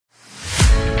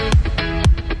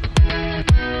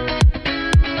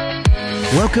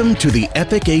Welcome to the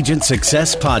Epic Agent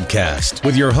Success Podcast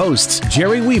with your hosts,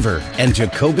 Jerry Weaver and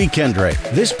Jacoby Kendrick.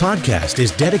 This podcast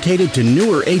is dedicated to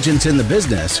newer agents in the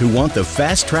business who want the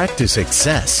fast track to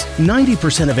success.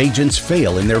 90% of agents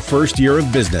fail in their first year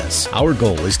of business. Our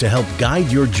goal is to help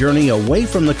guide your journey away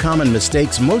from the common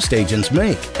mistakes most agents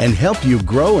make and help you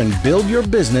grow and build your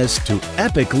business to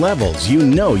epic levels you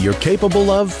know you're capable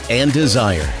of and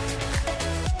desire.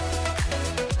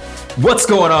 What's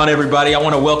going on, everybody? I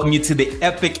want to welcome you to the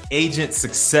Epic Agent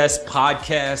Success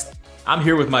Podcast. I'm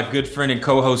here with my good friend and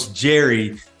co-host,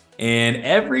 Jerry. And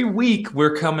every week,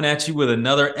 we're coming at you with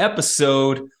another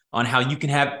episode on how you can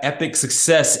have epic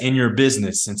success in your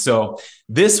business. And so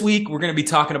this week, we're going to be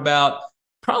talking about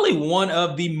probably one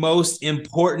of the most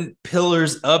important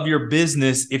pillars of your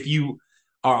business. If you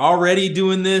are already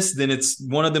doing this, then it's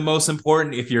one of the most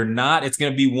important. If you're not, it's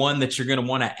going to be one that you're going to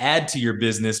want to add to your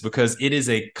business because it is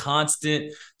a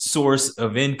constant source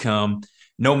of income,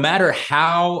 no matter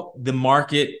how the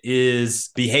market is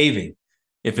behaving.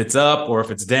 If it's up or if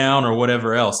it's down or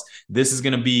whatever else, this is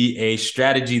going to be a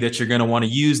strategy that you're going to want to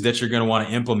use, that you're going to want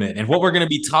to implement. And what we're going to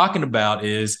be talking about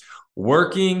is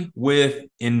working with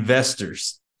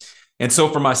investors. And so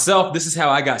for myself, this is how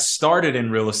I got started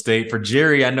in real estate. For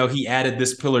Jerry, I know he added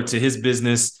this pillar to his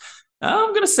business. I'm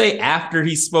going to say after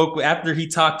he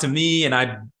talked to me and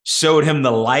I showed him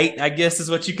the light, I guess is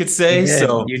what you could say.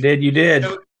 You did.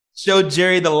 Showed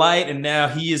Jerry the light, and now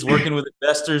he is working with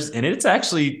investors. And it's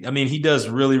actually, he does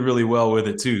really, really well with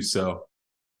it too. So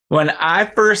when I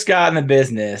first got in the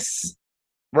business,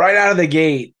 right out of the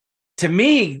gate, to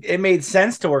me, it made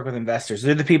sense to work with investors.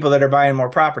 They're the people that are buying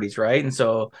more properties, right? And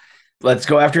so let's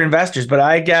go after investors. But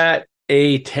I got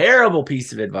a terrible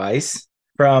piece of advice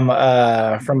from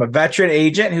a veteran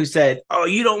agent who said, "Oh,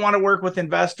 you don't want to work with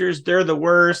investors. They're the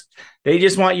worst. They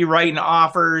just want you writing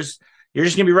offers. You're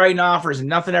just going to be writing offers and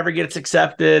nothing ever gets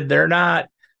accepted. They're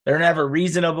never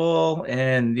reasonable.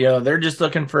 And, they're just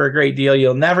looking for a great deal.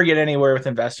 You'll never get anywhere with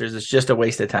investors. It's just a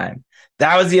waste of time."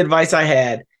 That was the advice I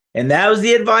had. And that was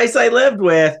the advice I lived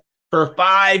with for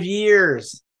 5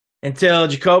 years until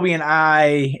Jacoby and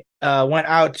I went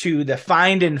out to the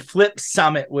Find and Flip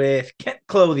Summit with Kent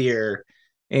Clothier.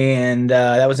 And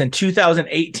that was in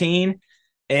 2018.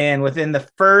 And within the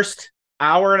first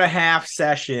hour and a half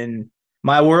session,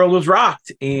 my world was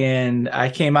rocked. And I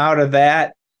came out of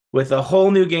that with a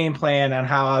whole new game plan on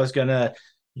how I was going to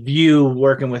view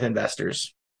working with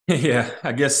investors. Yeah,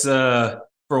 I guess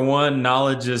for one,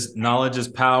 knowledge is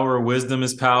power, wisdom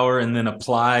is power, and then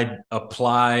applied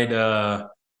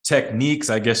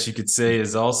techniques, I guess you could say,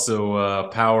 is also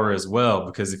power as well.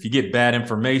 Because if you get bad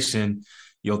information,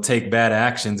 you'll take bad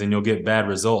actions and you'll get bad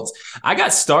results. I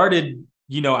started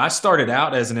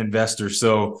out as an investor.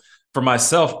 So for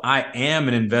myself, I am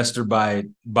an investor by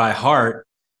heart.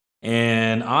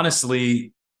 And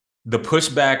honestly, the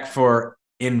pushback for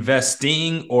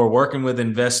investing or working with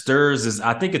investors is,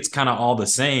 I think it's kind of all the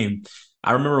same.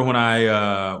 I remember when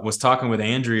I was talking with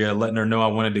Andrea, letting her know I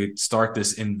wanted to start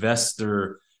this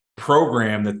investor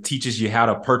program that teaches you how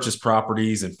to purchase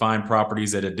properties and find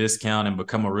properties at a discount and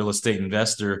become a real estate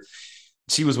investor.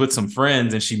 She was with some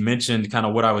friends and she mentioned kind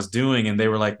of what I was doing. And they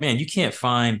were like, "Man, you can't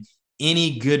find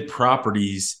any good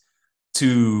properties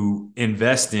to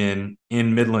invest in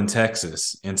Midland,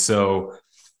 Texas." And so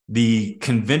the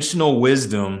conventional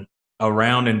wisdom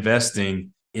around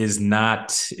investing is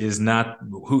not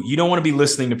who you don't want to be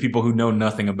listening to. People who know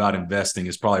nothing about investing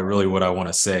is probably really what I want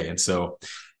to say. And so,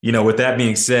 with that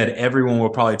being said, everyone will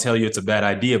probably tell you it's a bad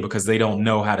idea because they don't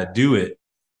know how to do it.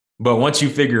 But once you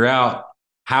figure out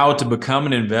how to become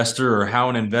an investor or how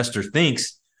an investor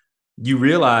thinks, you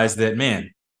realize that, man,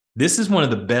 this is one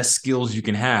of the best skills you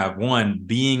can have. One,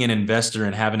 being an investor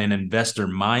and having an investor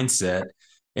mindset.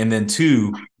 And then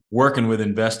two, working with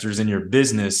investors in your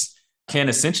business can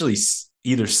essentially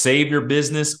either save your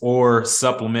business or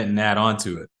supplement and add on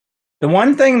to it. The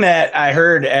one thing that I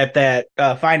heard at that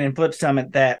Find and Flip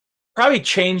Summit that probably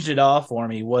changed it all for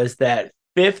me was that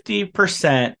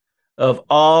 50% of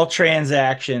all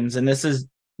transactions, and this is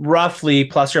roughly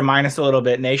plus or minus a little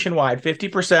bit nationwide,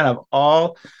 50% of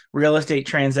all real estate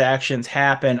transactions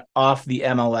happen off the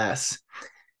MLS.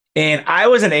 And I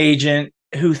was an agent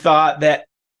who thought that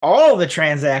all the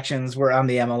transactions were on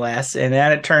the MLS. And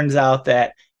then it turns out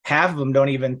that half of them don't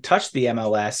even touch the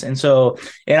MLS. And so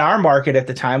in our market at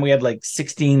the time, we had like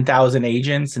 16,000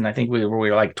 agents. And I think we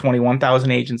were like 21,000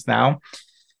 agents now.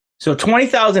 So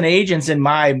 20,000 agents in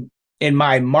my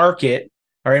market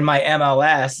or in my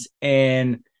MLS.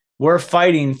 And we're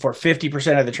fighting for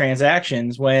 50% of the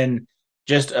transactions when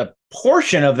just a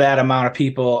portion of that amount of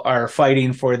people are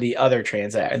fighting for the other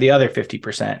the other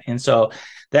 50%. And so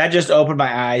that just opened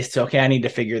my eyes to, okay, I need to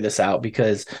figure this out,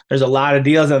 because there's a lot of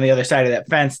deals on the other side of that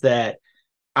fence that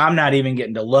I'm not even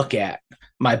getting to look at.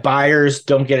 My buyers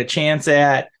don't get a chance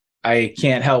at. I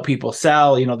can't help people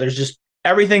sell. There's just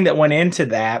everything that went into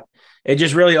that. It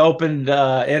just really opened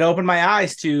my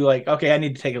eyes to, like, okay, I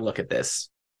need to take a look at this.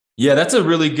 Yeah, that's a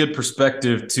really good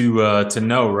perspective to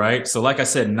know, right? So like I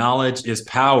said, knowledge is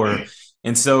power.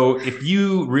 And so if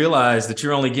you realize that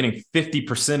you're only getting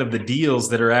 50% of the deals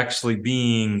that are actually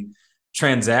being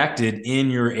transacted in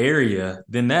your area,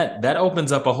 then that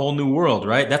opens up a whole new world,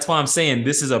 right? That's why I'm saying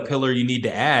this is a pillar you need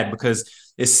to add, because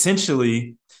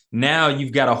essentially now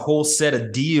you've got a whole set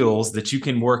of deals that you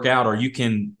can work out or you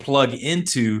can plug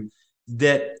into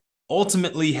that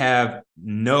ultimately have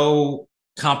no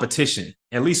competition,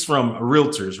 at least from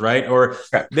realtors, right? Or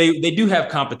they do have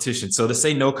competition. So to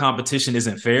say no competition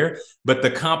isn't fair, but the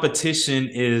competition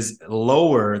is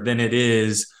lower than it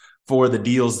is for the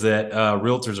deals that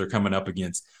realtors are coming up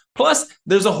against. Plus,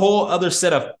 there's a whole other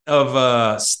set of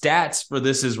stats for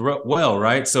this as well,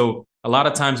 right? So a lot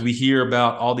of times we hear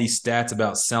about all these stats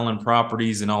about selling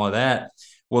properties and all of that.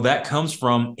 Well, that comes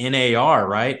from NAR,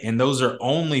 right? And those are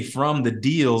only from the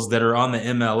deals that are on the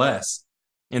MLS.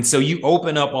 And so you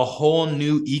open up a whole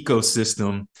new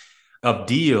ecosystem of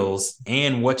deals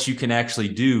and what you can actually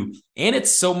do. And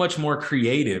it's so much more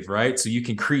creative, right? So you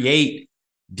can create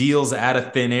deals out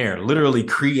of thin air, literally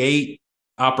create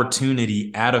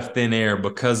opportunity out of thin air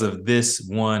because of this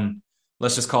one,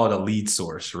 let's just call it a lead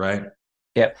source, right?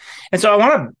 Yep. And so I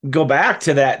want to go back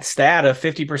to that stat of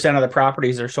 50% of the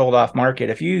properties are sold off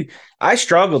market. I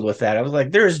struggled with that. I was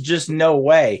like, there's just no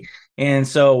way. And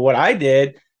so what I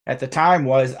did at the time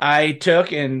was I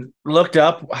took and looked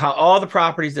up how all the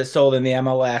properties that sold in the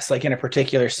MLS, like in a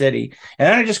particular city. And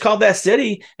then I just called that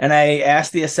city and I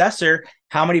asked the assessor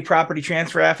how many property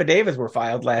transfer affidavits were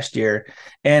filed last year.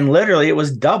 And literally it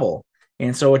was double.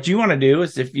 And so what you want to do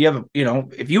is if you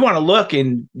want to look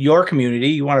in your community,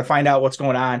 you want to find out what's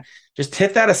going on, just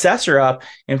hit that assessor up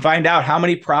and find out how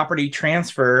many property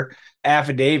transfer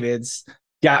affidavits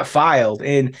got filed.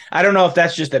 And I don't know if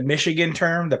that's just a Michigan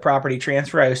term, the property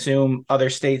transfer. I assume other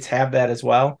states have that as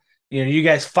well. You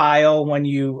guys file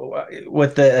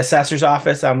with the assessor's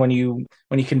office on when you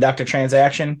conduct a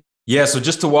transaction. Yeah. So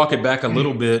just to walk it back a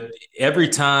little bit, every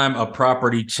time a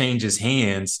property changes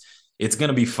hands, it's going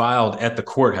to be filed at the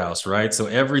courthouse, right? So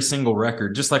every single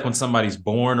record, just like when somebody's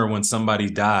born or when somebody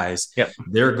dies, yep,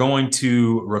 they're going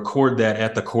to record that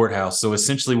at the courthouse. So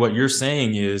essentially what you're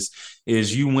saying is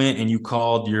you went and you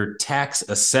called your tax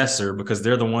assessor, because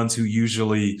they're the ones who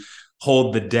usually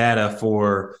hold the data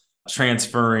for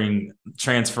transferring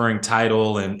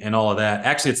title and all of that.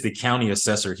 Actually, it's the county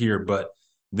assessor here, but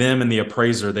them and the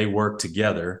appraiser, they work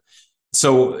together.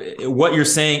 So what you're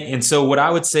saying, and so what I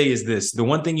would say is this: the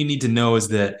one thing you need to know is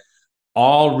that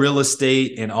all real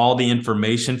estate and all the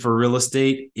information for real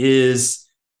estate is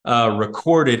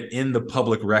recorded in the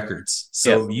public records.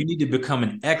 So you need to become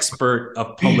an expert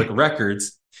of public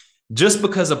records. Just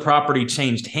because a property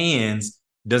changed hands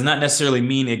does not necessarily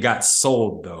mean it got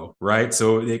sold, though, right?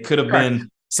 So it could have been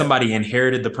somebody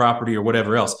inherited the property or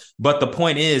whatever else. But the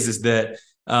point is that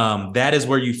that is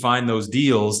where you find those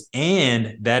deals.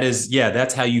 And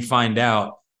that's how you find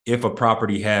out if a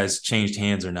property has changed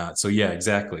hands or not. So yeah,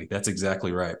 exactly. That's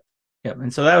exactly right. Yep.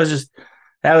 And so that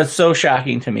was so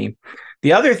shocking to me.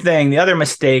 The other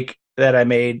mistake that I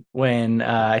made when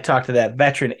I talked to that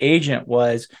veteran agent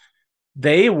was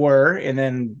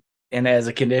and as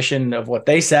a condition of what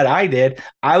they said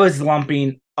I was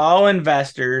lumping all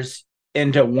investors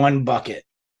into one bucket.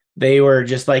 They were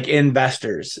just like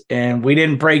investors, and we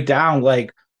didn't break down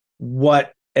like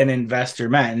what an investor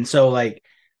meant. And so like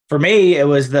for me, it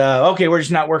was we're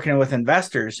just not working with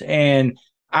investors. And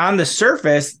on the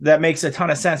surface, that makes a ton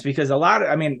of sense, because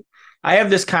I have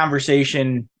this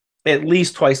conversation at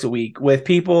least twice a week with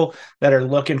people that are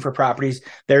looking for properties.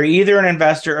 They're either an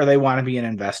investor or they want to be an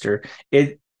investor.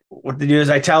 What they do is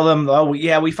I tell them,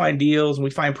 we find deals and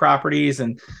we find properties,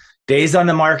 and days on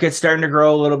the market starting to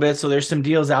grow a little bit. So there's some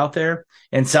deals out there,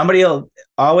 and somebody will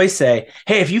always say,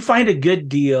 hey, if you find a good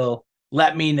deal,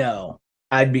 let me know.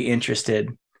 I'd be interested.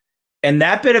 And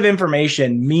that bit of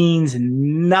information means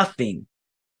nothing,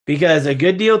 because a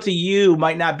good deal to you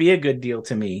might not be a good deal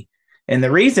to me. And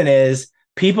the reason is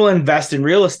people invest in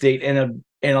real estate in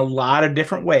a lot of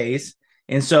different ways.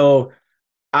 And so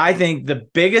I think the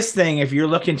biggest thing, if you're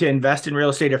looking to invest in real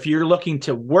estate, if you're looking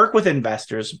to work with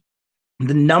investors,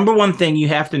 the number one thing you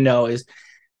have to know is,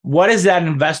 what is that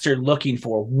investor looking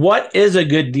for? What is a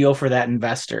good deal for that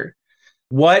investor?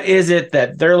 what is it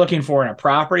that they're looking for in a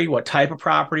property, what type of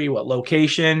property, what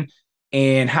location,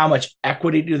 and how much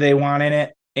equity do they want in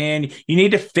it. And you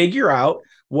need to figure out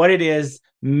what it is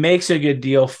makes a good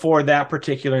deal for that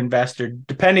particular investor,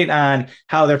 depending on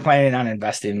how they're planning on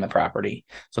investing in the property.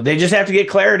 So they just have to get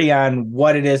clarity on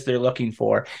what it is they're looking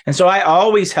for. And so I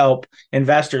always help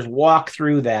investors walk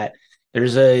through that.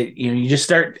 There's you just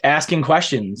start asking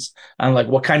questions on like,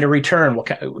 what kind of return,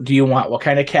 do you want? What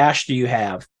kind of cash do you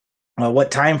have?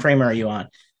 What time frame are you on?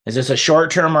 Is this a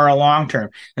short term or a long term?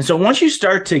 And so once you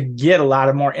start to get a lot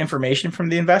of more information from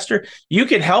the investor, you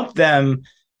can help them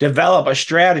develop a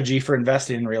strategy for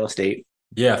investing in real estate.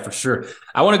 Yeah, for sure.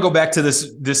 I want to go back to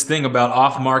this thing about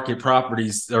off-market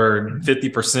properties, or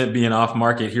 50% being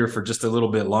off-market here for just a little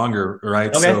bit longer,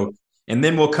 right? Okay. So, and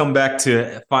then we'll come back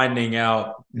to finding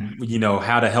out,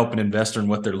 how to help an investor and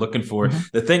what they're looking for. Mm-hmm.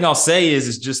 The thing I'll say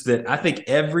is just that I think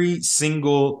every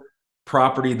single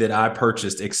property that I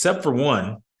purchased, except for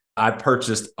one, I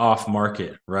purchased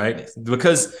off-market, right?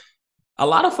 Because a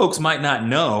lot of folks might not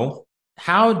know,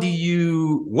 what do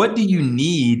you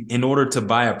need in order to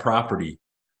buy a property,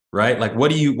 right? Like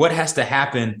what has to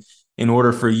happen in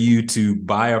order for you to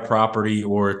buy a property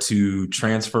or to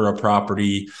transfer a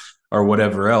property or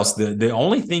whatever else? The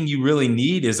only thing you really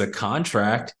need is a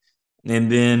contract,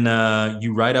 and then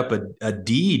you write up a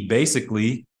deed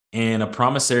basically, and a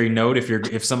promissory note.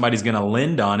 If somebody's going to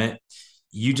lend on it,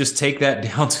 you just take that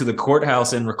down to the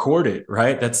courthouse and record it,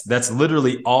 right? That's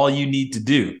literally all you need to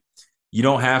do. You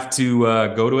don't have to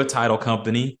go to a title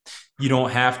company. You don't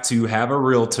have to have a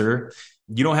realtor.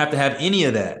 You don't have to have any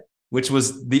of that,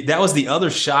 that was the other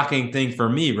shocking thing for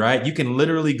me, right? You can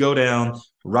literally go down,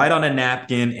 write on a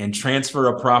napkin, and transfer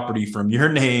a property from your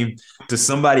name to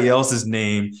somebody else's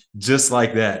name just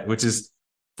like that, which is,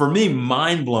 for me,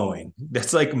 mind-blowing.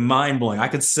 That's like mind-blowing. I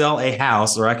could sell a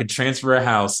house, or I could transfer a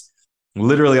house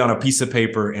literally on a piece of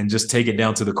paper and just take it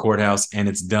down to the courthouse, and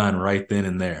it's done right then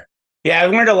and there. Yeah,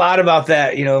 I've learned a lot about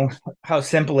that, how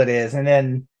simple it is. And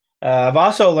then I've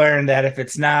also learned that if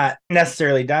it's not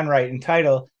necessarily done right in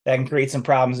title, that can create some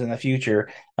problems in the future.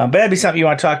 But that'd be something you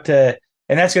want to talk to,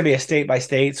 and that's going to be a state by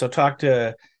state. So talk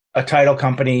to a title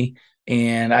company,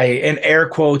 and in air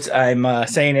quotes, I'm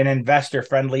saying an investor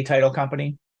friendly title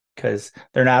company, because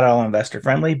they're not all investor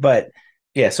friendly. But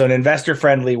yeah, so an investor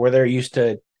friendly where they're used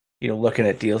to, looking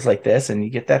at deals like this, and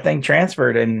you get that thing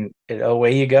transferred and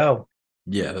away you go.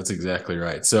 Yeah, that's exactly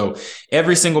right. So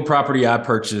every single property I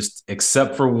purchased,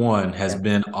 except for one, has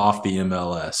been off the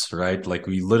MLS, right? Like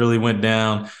we literally went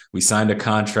down, we signed a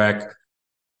contract.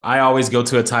 I always go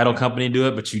to a title company to do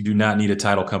it, but you do not need a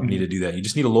title company to do that. You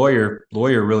just need a lawyer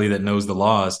really that knows the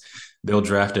laws. They'll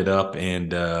draft it up,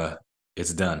 and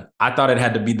it's done. I thought it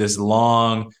had to be this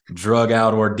long, drug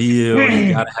out ordeal.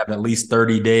 You got to have at least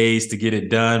 30 days to get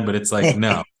it done. But it's like,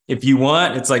 no. If you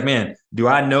want, it's like, man, do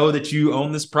I know that you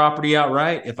own this property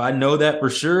outright? If I know that for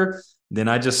sure, then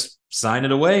I just sign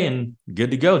it away and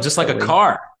good to go, just like a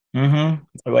car. Mm-hmm.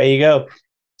 Away you go.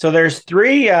 So there's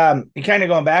three, kind of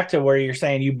going back to where you're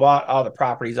saying you bought all the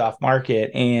properties off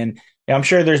market, and I'm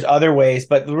sure there's other ways,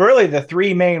 but really the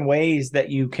three main ways that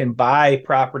you can buy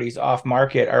properties off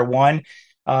market are: one,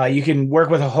 you can work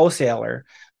with a wholesaler.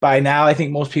 By now, I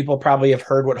think most people probably have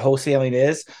heard what wholesaling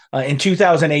is. In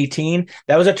 2018,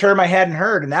 that was a term I hadn't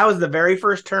heard. And that was the very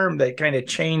first term that kind of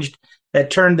changed,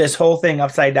 that turned this whole thing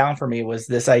upside down for me, was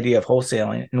this idea of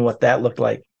wholesaling and what that looked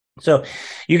like. So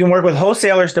you can work with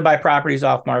wholesalers to buy properties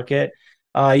off market.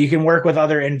 You can work with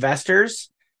other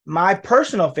investors. My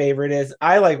personal favorite is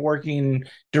I like working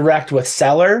direct with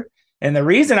seller. And the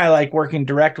reason I like working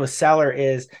direct with seller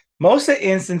is most of the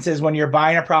instances when you're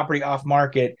buying a property off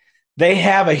market, they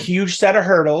have a huge set of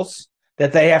hurdles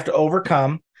that they have to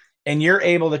overcome, and you're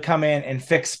able to come in and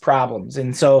fix problems.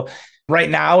 And so right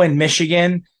now in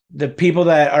Michigan, the people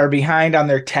that are behind on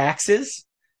their taxes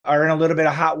are in a little bit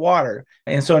of hot water.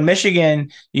 And so in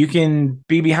Michigan, you can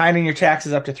be behind in your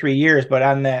taxes up to 3 years, but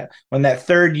when that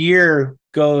third year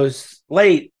goes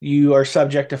late, you are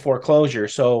subject to foreclosure.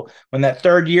 So when that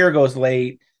third year goes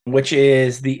late, which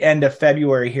is the end of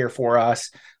February here for us,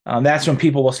 that's when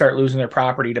people will start losing their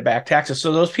property to back taxes.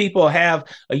 So those people have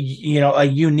a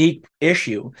unique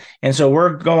issue. And so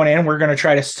we're going to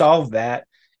try to solve that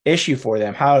issue for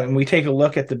them. And we take a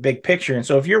look at the big picture. And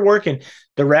so if you're working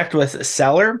direct with a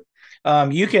seller,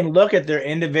 you can look at their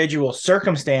individual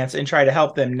circumstance and try to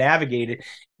help them navigate it.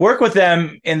 Work with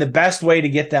them in the best way to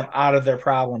get them out of their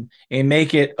problem and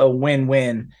make it a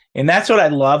win-win. And that's what I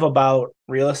love about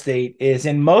real estate is,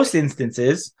 in most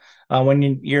instances,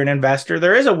 when you're an investor,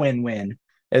 there is a win-win.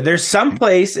 There's some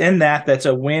place in that's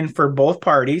a win for both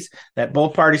parties, that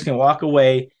both parties can walk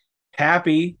away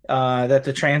happy that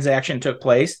the transaction took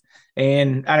place.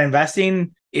 And on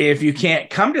investing, if you can't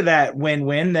come to that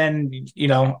win-win, then,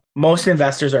 most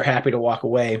investors are happy to walk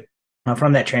away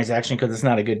from that transaction because it's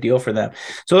not a good deal for them.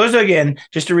 So those are, again,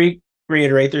 just to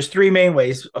reiterate, there's three main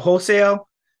ways: wholesale,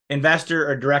 investor,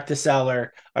 or direct to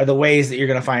seller are the ways that you're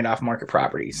going to find off-market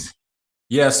properties.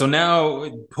 Yeah. So now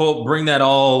bring that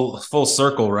all full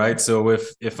circle, right? So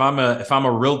if I'm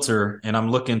a realtor and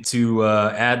I'm looking to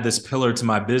add this pillar to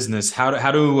my business, how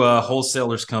do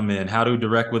wholesalers come in? How do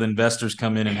direct with investors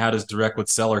come in? And how does direct with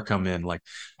seller come in? Like,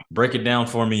 break it down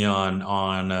for me on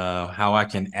how I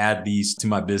can add these to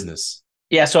my business.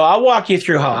 Yeah. So I'll walk you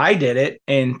through how I did it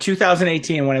in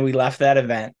 2018 when we left that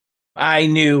event. I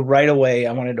knew right away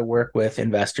I wanted to work with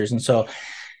investors. And so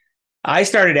I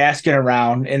started asking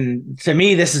around, and to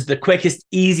me, this is the quickest,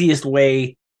 easiest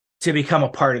way to become a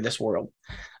part of this world.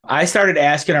 I started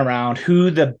asking around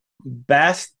who the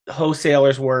best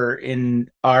wholesalers were in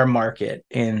our market.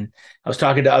 And I was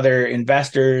talking to other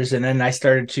investors, and then I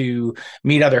started to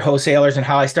meet other wholesalers. And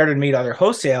how I started to meet other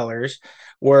wholesalers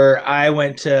where I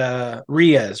went to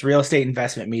RIAs, real estate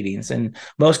investment meetings. And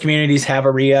most communities have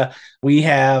a RIA. We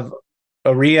have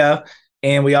a RIA.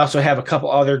 And we also have a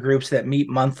couple other groups that meet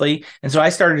monthly. And so I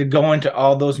started going to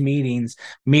all those meetings,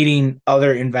 meeting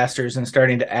other investors and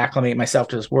starting to acclimate myself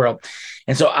to this world.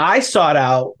 And so I sought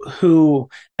out who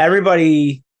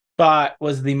everybody thought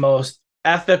was the most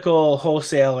ethical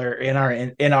wholesaler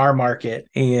in our market.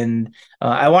 And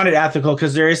I wanted ethical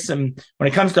because there is some, when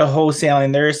it comes to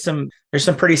wholesaling, there's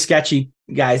some pretty sketchy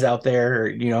guys out there,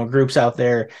 or, groups out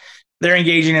there. They're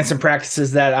engaging in some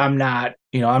practices that I'm not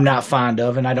fond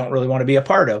of, and I don't really want to be a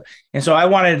part of. And so I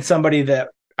wanted somebody that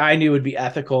I knew would be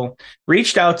ethical.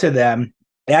 Reached out to them,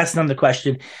 asked them the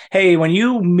question: hey, when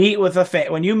you meet with a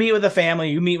family, you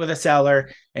meet with a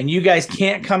seller, and you guys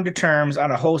can't come to terms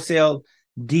on a wholesale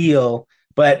deal,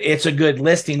 but it's a good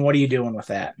listing, what are you doing with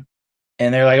that?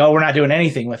 And they're like, oh, we're not doing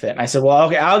anything with it. And I said, well,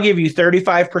 okay, I'll give you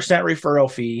 35% referral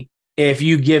fee if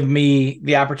you give me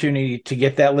the opportunity to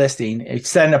get that listing.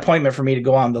 Set an appointment for me to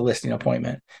go on the listing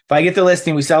appointment. If I get the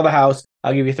listing, we sell the house,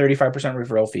 I'll give you 35%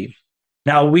 referral fee.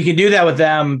 Now, we can do that with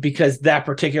them because that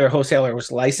particular wholesaler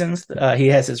was licensed. He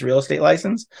has his real estate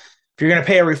license. If you're going to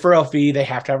pay a referral fee, they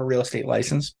have to have a real estate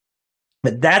license.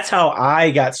 But that's how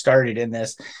I got started in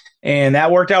this. And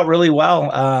that worked out really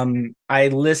well. I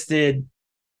listed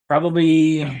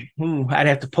probably, I'd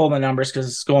have to pull the numbers because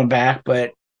it's going back,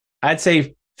 but I'd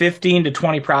say 15 to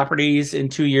 20 properties in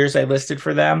 2 years I listed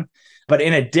for them. But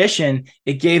in addition,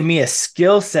 it gave me a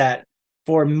skill set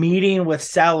for meeting with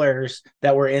sellers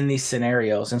that were in these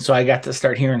scenarios. And so I got to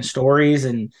start hearing stories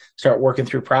and start working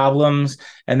through problems.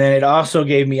 And then it also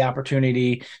gave me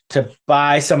opportunity to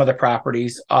buy some of the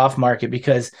properties off market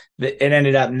because it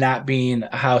ended up not being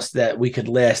a house that we could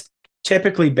list,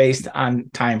 typically based on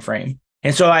time frame.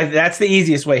 And so that's the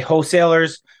easiest way.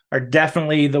 Wholesalers are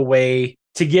definitely the way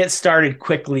to get started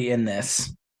quickly in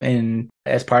this. And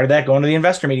as part of that, going to the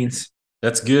investor meetings.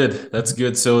 That's good. That's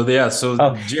good. So yeah.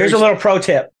 So here's a little pro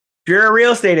tip. If you're a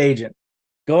real estate agent,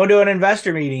 going to an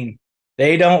investor meeting,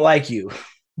 they don't like you.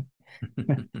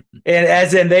 And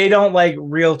as in, they don't like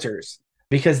realtors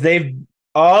because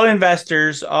all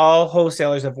investors, all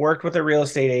wholesalers have worked with a real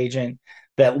estate agent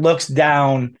that looks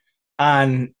down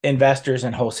on investors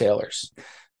and wholesalers.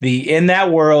 In that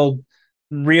world,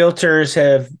 realtors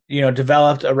have,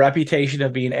 developed a reputation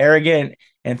of being arrogant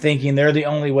and thinking they're the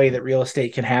only way that real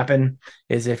estate can happen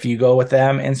is if you go with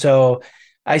them. And so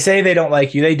I say they don't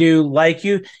like you. They do like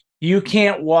you. You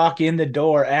can't walk in the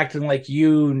door acting like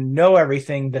you know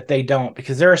everything that they don't,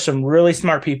 because there are some really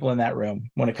smart people in that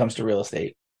room when it comes to real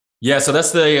estate. Yeah, so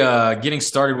that's the getting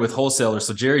started with wholesalers.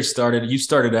 So you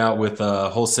started out with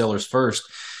wholesalers first.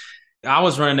 I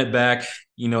was running it back,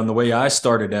 and the way I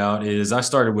started out is I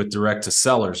started with direct to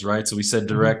sellers, right? So we said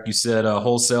direct, you said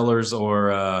wholesalers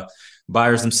or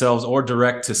buyers themselves, or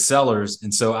direct to sellers.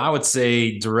 And so I would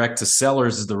say direct to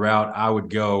sellers is the route I would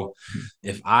go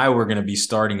if I were going to be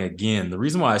starting again. The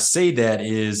reason why I say that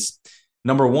is,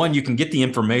 number one, you can get the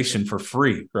information for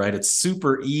free, right? It's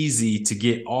super easy to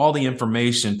get all the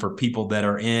information for people that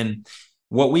are in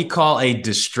what we call a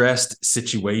distressed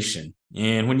situation.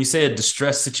 And when you say a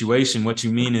distressed situation, what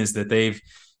you mean is that they've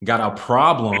got a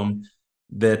problem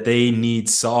that they need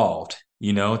solved.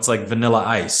 It's like Vanilla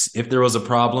Ice. If there was a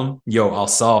problem, I'll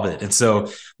solve it. And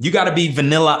so you got to be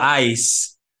Vanilla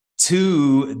Ice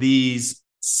to these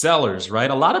sellers,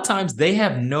 right? A lot of times they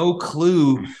have no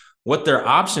clue what their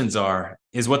options are,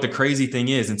 is what the crazy thing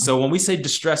is. And so when we say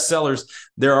distressed sellers,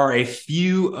 there are a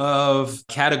few of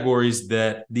categories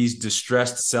that these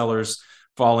distressed sellers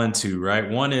fall into, right?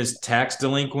 One is tax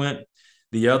delinquent.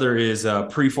 The other is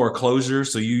pre-foreclosure.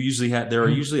 So there are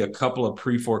usually a couple of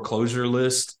pre-foreclosure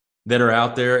lists that are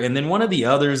out there. And then one of the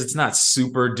others, it's not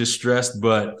super distressed,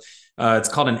 but it's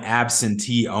called an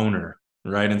absentee owner,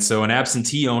 right? And so an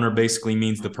absentee owner basically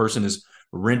means the person is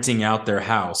renting out their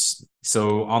house.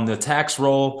 So on the tax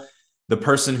roll, the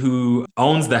person who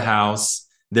owns the house,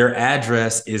 their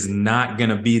address is not going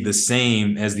to be the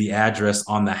same as the address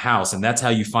on the house. And that's how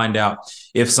you find out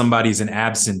if somebody's an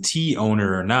absentee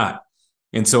owner or not.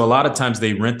 And so a lot of times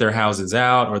they rent their houses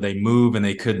out or they move and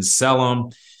they couldn't sell them.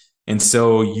 And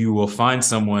so you will find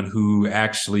someone who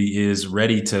actually is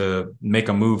ready to make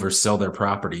a move or sell their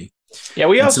property. Yeah,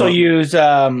 we also use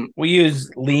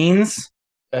liens.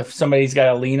 If somebody's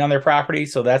got a lien on their property,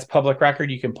 so that's public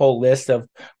record. You can pull a list of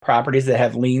properties that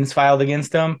have liens filed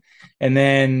against them. And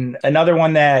then another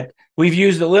one that we've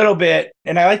used a little bit,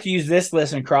 and I like to use this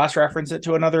list and cross-reference it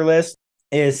to another list,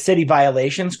 is city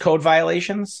violations, code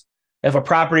violations. If a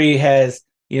property has,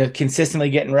 consistently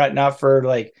getting written up for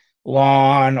like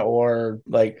lawn or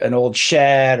like an old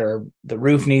shed or the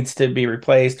roof needs to be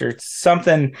replaced or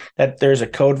something that there's a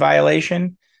code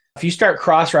violation. If you start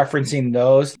cross-referencing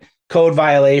those, code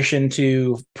violation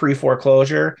to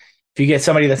pre-foreclosure, if you get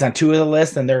somebody that's on two of the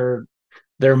list, then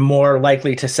they're more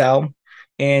likely to sell.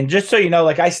 And just so you know,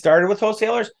 like I started with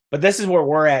wholesalers, but this is where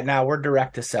we're at now. We're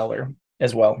direct to seller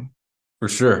as well. For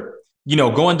sure.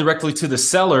 Going directly to the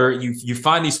seller, you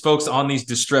find these folks on these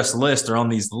distress lists or on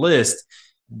these lists.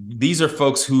 These are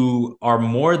folks who are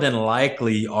more than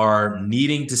likely are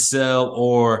needing to sell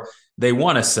or they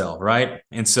want to sell, right?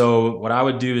 And so what I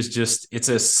would do is it's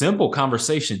a simple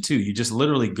conversation too. You just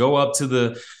literally go up to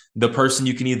the person.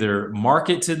 You can either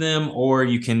market to them or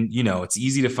you can, it's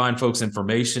easy to find folks'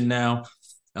 information now.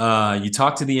 You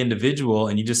talk to the individual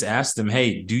and you just ask them,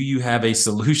 hey, do you have a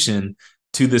solution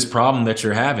to this problem that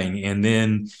you're having? And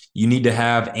then you need to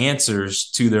have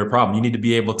answers to their problem. You need to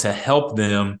be able to help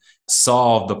them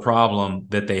solve the problem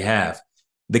that they have.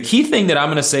 The key thing that I'm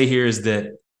going to say here is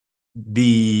that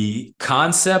the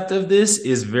concept of this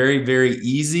is very, very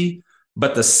easy,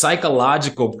 but the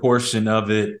psychological portion of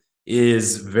it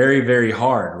is very, very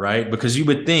hard, right? Because you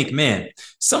would think, man,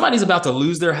 somebody's about to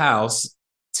lose their house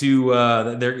to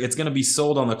it's going to be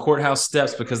sold on the courthouse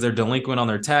steps because they're delinquent on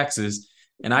their taxes.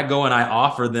 And I go and I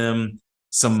offer them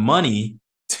some money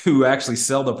to actually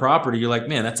sell the property. You're like,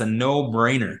 man, that's a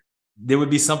no-brainer. There would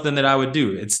be something that I would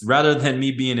do. It's rather than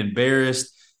me being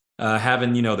embarrassed,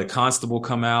 having, the constable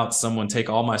come out, someone take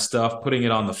all my stuff, putting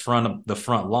it on the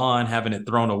front lawn, having it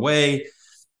thrown away.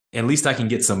 At least I can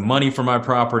get some money for my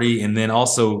property and then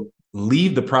also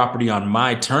leave the property on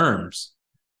my terms.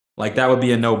 Like that would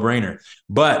be a no-brainer.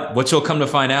 But what you'll come to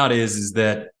find out is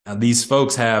that these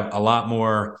folks have a lot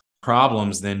more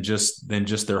problems than just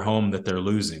their home that they're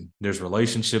losing. There's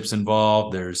relationships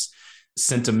involved. There's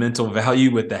sentimental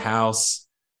value with the house.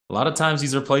 A lot of times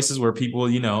these are places where people,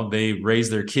 they raise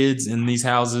their kids in these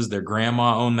houses, their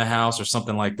grandma owned the house or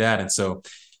something like that. And so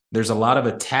there's a lot of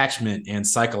attachment and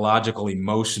psychological,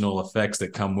 emotional effects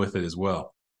that come with it as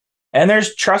well. And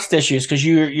there's trust issues because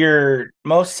you're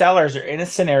most sellers are in a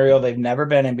scenario they've never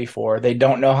been in before. They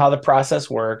don't know how the process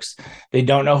works. They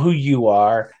don't know who you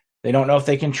are. They don't know if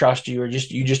they can trust you or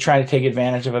you just trying to take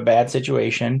advantage of a bad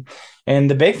situation. And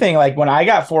the big thing, like when I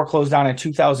got foreclosed on in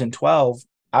 2012,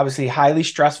 obviously highly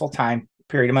stressful time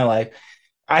period of my life,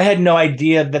 I had no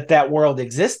idea that world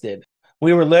existed.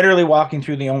 We were literally walking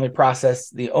through the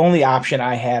only option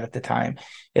I had at the time.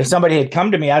 If somebody had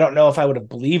come to me, I don't know if I would have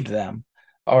believed them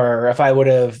or if I would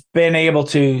have been able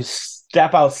to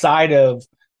step outside of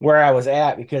where I was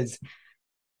at, because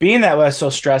being that was so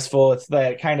stressful, it's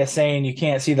that kind of saying you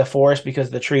can't see the forest because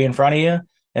of the tree in front of you.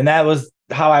 And that was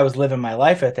how I was living my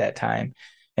life at that time.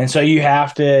 And so you've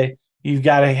got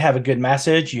to have a good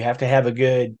message. You have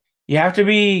to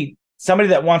be somebody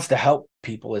that wants to help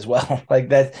people as well. Like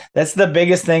that's the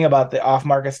biggest thing about the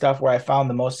off-market stuff where I found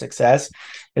the most success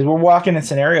is we're walking in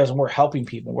scenarios and we're helping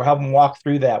people. We're helping them walk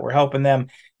through that. We're helping them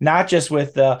not just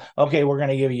with okay, we're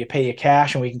going to pay you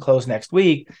cash and we can close next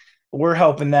week. We're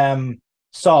helping them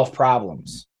solve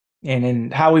problems. And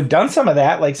in how we've done some of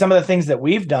that, like some of the things that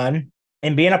we've done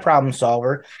in being a problem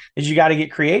solver is you got to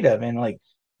get creative. And like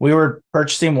we were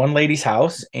purchasing one lady's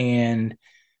house and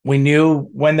we knew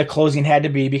when the closing had to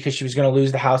be because she was going to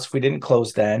lose the house if we didn't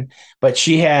close then. But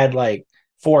she had like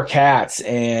 4 cats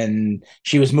and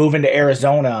she was moving to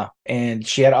Arizona and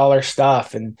she had all her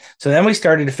stuff. And so then we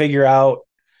started to figure out,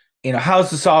 how's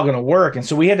this all going to work? And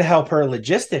so we had to help her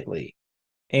logistically.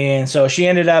 And so she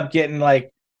ended up getting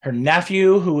like her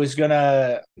nephew who was going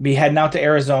to be heading out to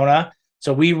Arizona.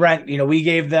 So we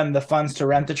gave them the funds to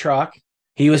rent the truck.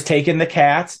 He was taking the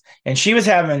cats and she was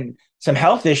having some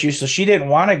health issues. So she didn't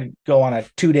want to go on a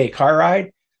 2-day car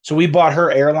ride. So we bought her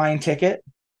airline ticket.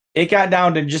 It got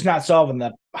down to just not solving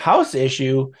the house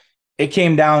issue. It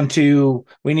came down to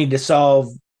we need to solve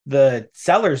the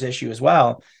seller's issue as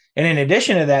well. And in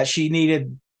addition to that, she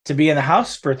needed to be in the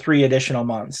house for 3 additional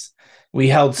months. We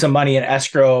held some money in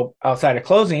escrow outside of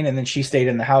closing, and then she stayed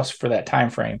in the house for that time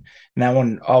frame. And that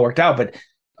one all worked out. But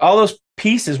all those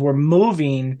pieces were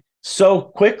moving so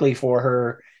quickly for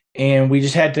her, and we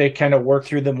just had to kind of work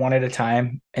through them one at a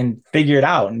time and figure it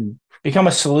out and become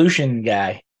a solution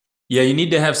guy. Yeah, you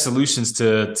need to have solutions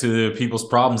to people's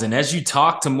problems. And as you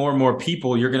talk to more and more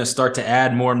people, you're going to start to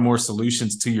add more and more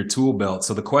solutions to your tool belt.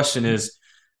 So the question is,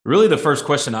 really the first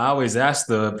question I always ask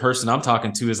the person I'm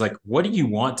talking to is like, what do you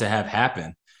want to have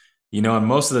happen? You know, and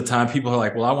most of the time people are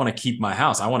like, well, I want to keep my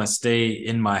house. I want to stay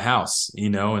in my house, you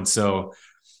know? And so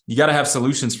you got to have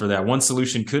solutions for that. One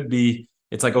solution could be,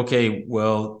 it's like, okay,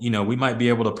 well, you know, we might be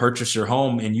able to purchase your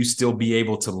home and you still be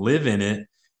able to live in it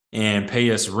and pay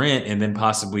us rent and then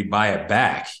possibly buy it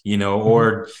back, you know,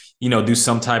 or, you know, do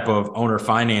some type of owner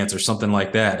finance or something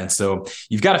like that. And so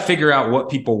you've got to figure out what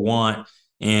people want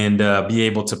and be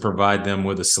able to provide them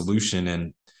with a solution.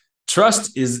 And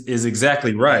trust is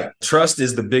exactly right. Trust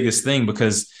is the biggest thing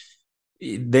because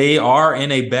they are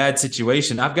in a bad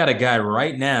situation. I've got a guy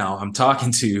right now I'm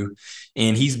talking to,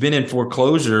 and he's been in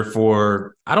foreclosure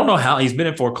for, I don't know how, he's been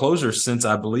in foreclosure since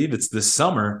I believe it's this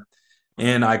summer.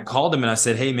 And I called him and I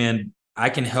said, hey, man, I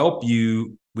can help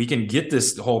you. We can get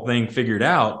this whole thing figured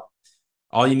out.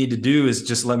 All you need to do is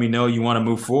just let me know you want to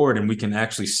move forward and we can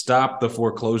actually stop the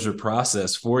foreclosure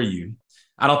process for you.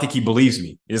 I don't think he believes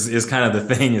me is kind of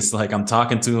the thing. It's like I'm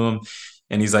talking to him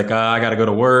and he's like, I got to go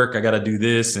to work. I got to do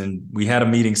this. And we had a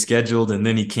meeting scheduled and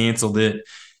then he canceled it.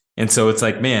 And so it's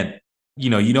like, man, you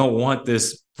know, you don't want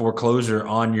this foreclosure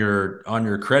on your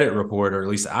credit report, or at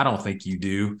least I don't think you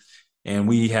do. And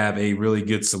we have a really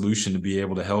good solution to be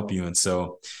able to help you. And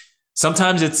so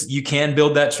sometimes you can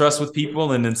build that trust with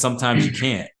people, and then sometimes you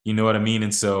can't, you know what I mean?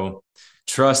 And so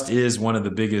trust is one of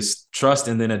the biggest, trust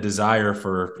and then a desire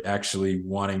for actually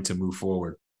wanting to move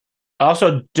forward.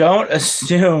 Also, don't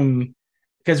assume,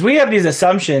 because we have these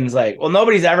assumptions like, well,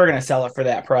 nobody's ever going to sell it for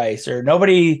that price, or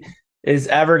nobody is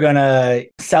ever going to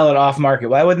sell it off market.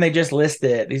 Why wouldn't they just list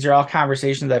it? These are all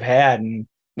conversations I've had. And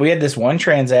we had this one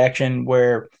transaction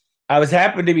where I was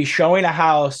happy to be showing a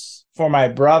house for my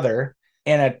brother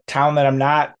in a town that I'm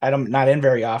not in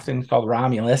very often. It's called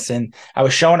Romulus. And I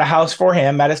was showing a house for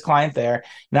him, met his client there.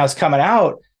 And I was coming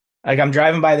out, like I'm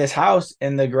driving by this house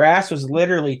and the grass was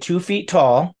literally 2 feet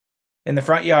tall in the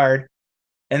front yard.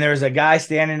 And there was a guy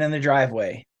standing in the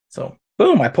driveway. So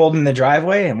boom, I pulled in the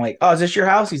driveway. I'm like, oh, is this your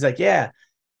house? He's like, yeah.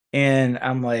 And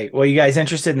I'm like, well, you guys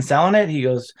interested in selling it? He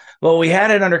goes, well, we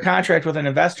had it under contract with an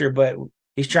investor, but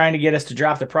he's trying to get us to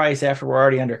drop the price after we're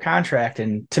already under contract.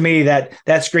 And to me, that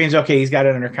screams, okay, he's got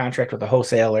it under contract with a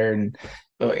wholesaler. And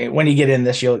when you get in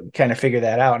this, you'll kind of figure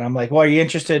that out. And I'm like, well, are you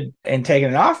interested in taking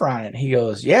an offer on it? And he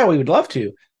goes, yeah, we would love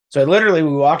to. So we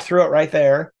walked through it right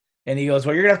there. And he goes,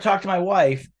 well, you're going to have to talk to my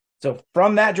wife. So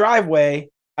from that driveway,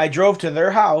 I drove to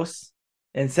their house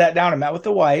and sat down and met with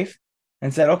the wife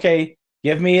and said, okay,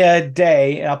 give me a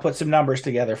day and I'll put some numbers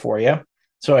together for you.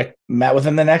 So I met with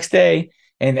them the next day.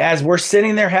 And as we're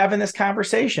sitting there having this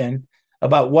conversation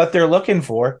about what they're looking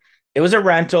for, it was a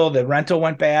rental. The rental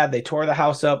went bad. They tore the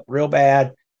house up real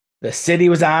bad. The city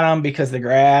was on them because of the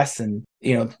grass, and,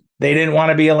 you know, they didn't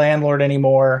want to be a landlord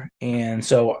anymore. And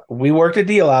so we worked a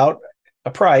deal out,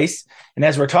 a price. And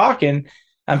as we're talking,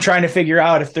 I'm trying to figure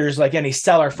out if there's like any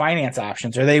seller finance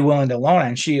options. Are they willing to loan?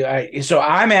 And so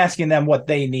I'm asking them what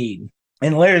they need.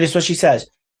 And literally this is what she says.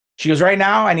 She goes, right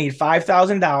now I need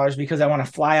 $5,000 because I want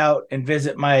to fly out and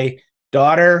visit my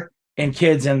daughter and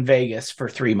kids in Vegas for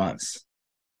 3 months.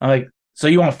 I'm like, so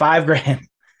you want $5,000?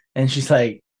 And she's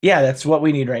like, yeah, that's what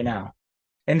we need right now.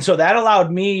 And so that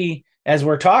allowed me, as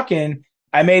we're talking,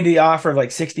 I made the offer of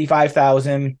like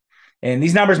 65,000. And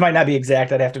these numbers might not be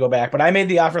exact. I'd have to go back, but I made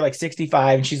the offer like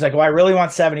 65. And she's like, well, I really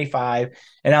want 75.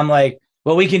 And I'm like,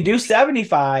 well, we can do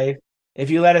 75 if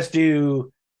you let us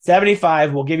do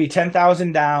 75, we'll give you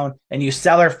 10,000 down and you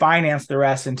seller finance the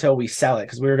rest until we sell it,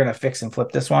 because we were going to fix and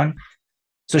flip this one.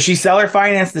 So she seller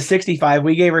financed the 65.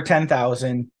 We gave her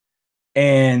 10,000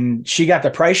 and she got the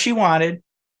price she wanted.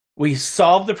 We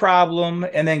solved the problem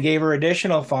and then gave her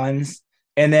additional funds.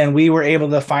 And then we were able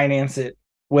to finance it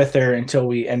with her until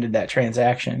we ended that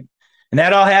transaction. And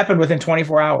that all happened within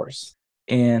 24 hours.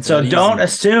 And so don't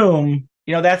assume,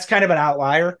 you know, that's kind of an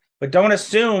outlier. But don't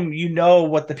assume you know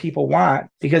what the people want,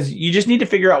 because you just need to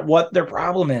figure out what their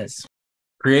problem is.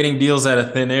 Creating deals out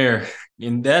of thin air.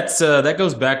 And that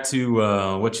goes back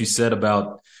to what you said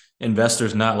about,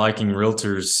 investors not liking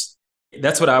realtors,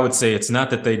 that's what I would say. It's not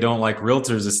that they don't like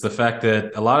realtors. It's the fact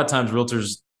that a lot of times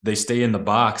realtors, they stay in the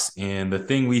box. And the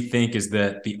thing we think is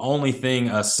that the only thing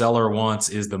a seller wants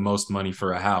is the most money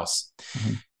for a house.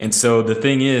 Mm-hmm. And so the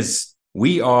thing is,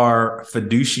 we are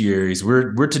fiduciaries.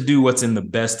 We're to do what's in the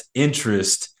best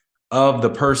interest of the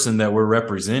person that we're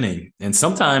representing. And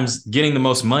sometimes getting the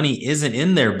most money isn't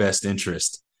in their best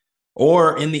interest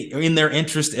or in their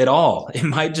interest at all. It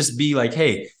might just be like,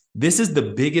 hey, this is the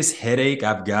biggest headache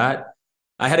I've got.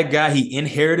 I had a guy, he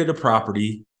inherited a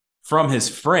property from his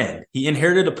friend. And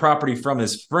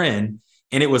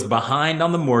it was behind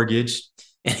on the mortgage.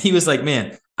 And he was like,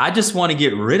 man, I just want to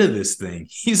get rid of this thing.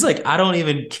 He's like, I don't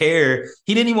even care.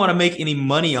 He didn't even want to make any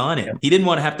money on it. He didn't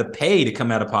want to have to pay to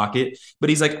come out of pocket, but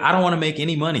he's like, I don't want to make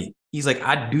any money. He's like,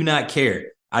 I do not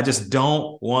care. I just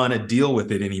don't want to deal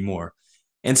with it anymore.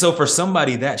 And so for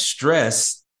somebody, that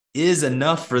stress is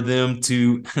enough for them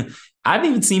to, I've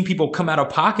even seen people come out of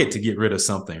pocket to get rid of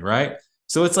something, right?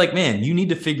 So it's like, man, you need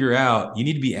to figure out, you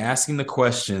need to be asking the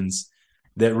questions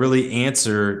that really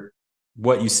answer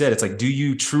what you said. It's like, do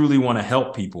you truly want to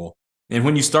help people? And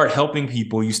when you start helping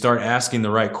people, you start asking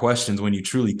the right questions when you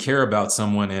truly care about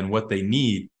someone and what they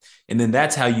need. And then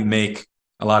that's how you make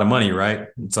a lot of money, right?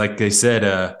 It's like they said,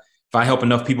 if I help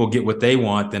enough people get what they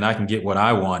want, then I can get what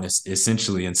I want,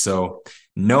 essentially. And so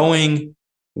knowing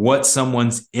what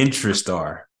someone's interests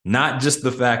are, not just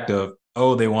the fact of,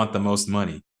 oh, they want the most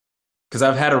money. Because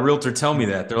I've had a realtor tell me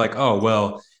that. They're like, oh,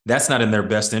 well, that's not in their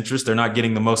best interest. They're not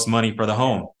getting the most money for the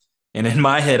home. And in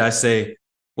my head, I say,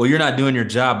 well, you're not doing your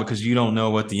job because you don't know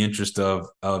what the interest of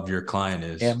your client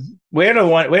is. Yeah. We had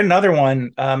another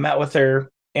one, met with her,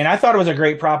 and I thought it was a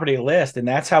great property to list. And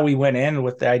that's how we went in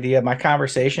with the idea. My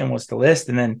conversation was to list.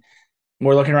 And then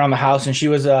we're looking around the house, and she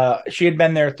had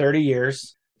been there 30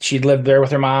 years. She'd lived there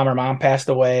with her mom. Her mom passed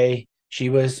away. She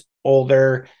was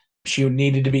older. She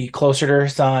needed to be closer to her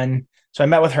son. So I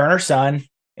met with her and her son.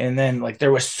 And then like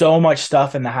there was so much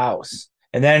stuff in the house.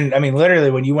 And then, I mean,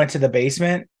 literally when you went to the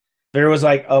basement, there was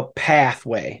like a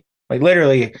pathway, like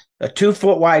literally a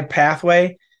 2-foot wide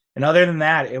pathway. And other than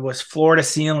that, it was floor to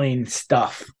ceiling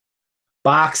stuff,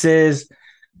 boxes.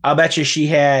 I'll bet you she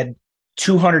had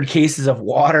 200 cases of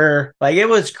water. Like it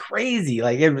was crazy.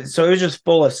 So it was just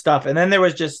full of stuff. And then there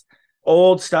was just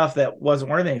old stuff that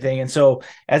wasn't worth anything. And so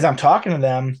as I'm talking to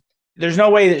them, there's no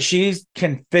way that she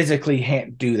can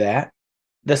physically do that.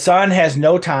 The son has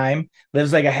no time,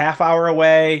 lives like a half hour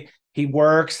away. He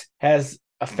works, has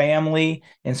a family,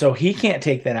 and so he can't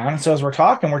take that on. And so as we're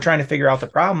talking, we're trying to figure out the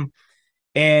problem.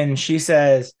 And she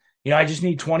says, I just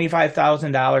need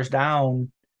 $25,000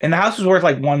 down. And the house was worth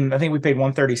I think we paid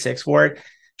 $136 for it.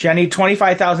 I need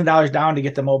 $25,000 down to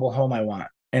get the mobile home I want.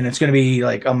 And it's going to be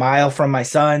like a mile from my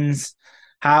son's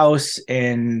house.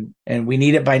 And we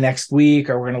need it by next week,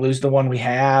 or we're going to lose the one we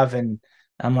have. And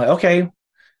I'm like, okay,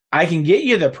 I can get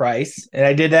you the price. And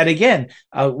I did that again.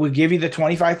 We'll give you the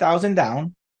 $25,000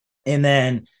 down. And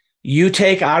then you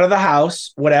take out of the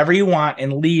house whatever you want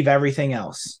and leave everything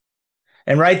else.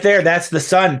 And right there, that's the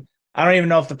son. I don't even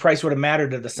know if the price would have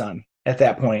mattered to the son at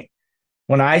that point.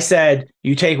 When I said,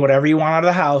 you take whatever you want out of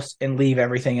the house and leave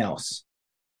everything else,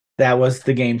 that was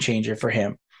the game changer for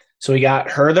him. So we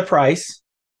got her the price,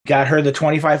 got her the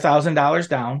 $25,000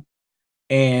 down,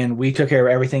 and we took care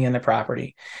of everything in the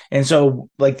property. And so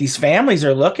like these families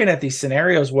are looking at these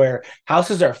scenarios where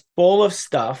houses are full of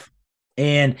stuff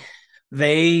and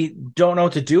they don't know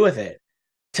what to do with it.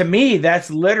 To me, that's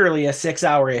literally a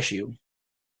 6-hour issue.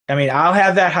 I mean, I'll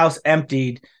have that house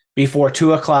emptied before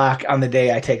 2:00 on the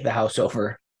day I take the house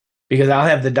over, because I'll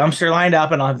have the dumpster lined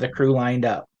up and I'll have the crew lined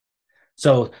up.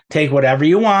 So take whatever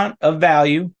you want of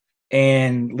value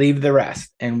and leave the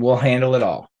rest, and we'll handle it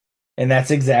all. And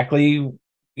that's exactly,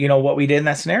 what we did in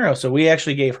that scenario. So we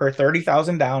actually gave her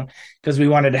 $30,000 down because we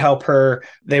wanted to help her.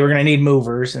 They were going to need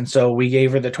movers. And so we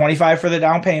gave her the $25,000 for the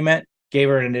down payment, gave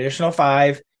her an additional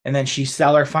 $5,000, and then she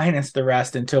seller financed the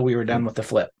rest until we were done with the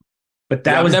flip. But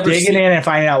that was digging in and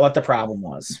finding out what the problem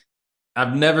was.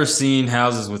 I've never seen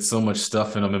houses with so much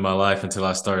stuff in them in my life until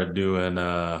I started doing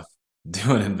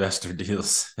investor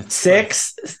deals.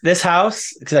 This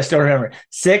house, because I still remember,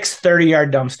 6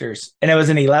 30-yard dumpsters, and it was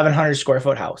an 1,100 square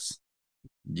foot house.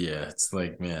 Yeah, it's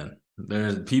like, man,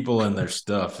 there's people and their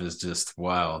stuff is just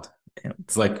wild.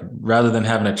 It's like rather than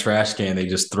having a trash can, they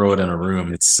just throw it in a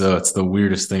room. It's the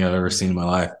weirdest thing I've ever seen in my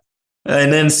life.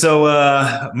 And then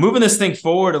so moving this thing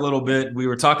forward a little bit, we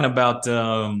were talking about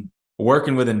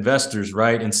working with investors,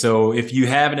 right? And so if you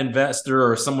have an investor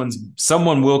or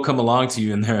someone will come along to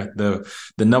you, and the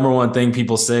number one thing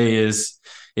people say is,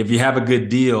 if you have a good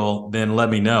deal, then let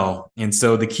me know. And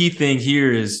so the key thing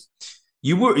here is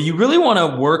You really want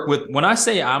to work with, when I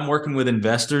say I'm working with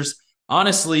investors,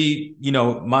 honestly,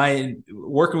 my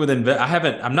working with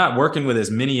I'm not working with as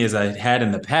many as I had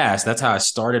in the past. That's how I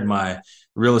started my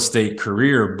real estate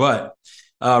career. But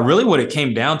really what it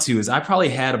came down to is I probably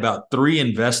had about 3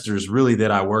 investors really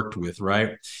that I worked with,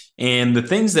 right? And the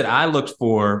things that I looked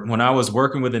for when I was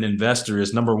working with an investor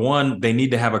is, number one, they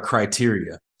need to have a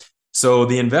criteria. So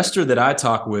the investor that I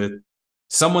talk with,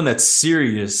 someone that's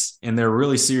serious and they're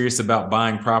really serious about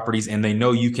buying properties and they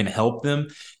know you can help them,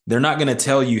 they're not going to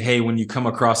tell you, hey, when you come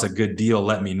across a good deal,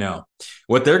 let me know.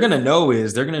 What they're going to know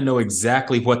is they're going to know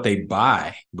exactly what they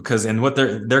buy, because and what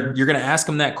you're going to ask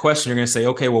them that question. You're going to say,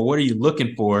 okay, well, what are you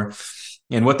looking for?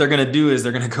 And what they're going to do is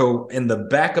they're going to go in the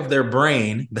back of their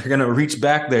brain. They're going to reach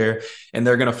back there and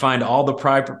they're going to find all the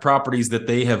private properties that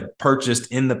they have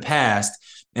purchased in the past.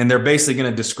 And they're basically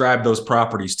going to describe those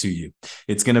properties to you.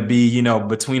 It's going to be,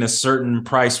 between a certain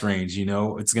price range,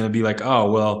 it's going to be like,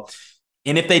 oh, well,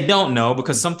 and if they don't know,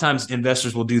 because sometimes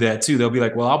investors will do that too, they'll be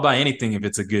like, well, I'll buy anything if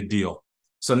it's a good deal.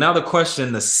 So now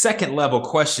the second level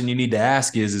question you need to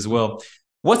ask is, well,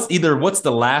 what's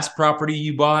the last property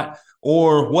you bought,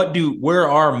 or where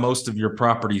are most of your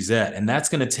properties at? And that's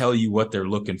going to tell you what they're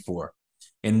looking for.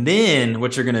 And then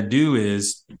what you're going to do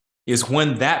is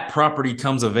when that property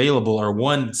comes available, or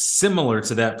one similar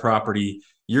to that property,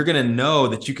 you're going to know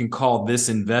that you can call this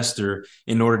investor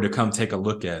in order to come take a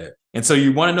look at it. And so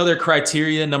you want to know their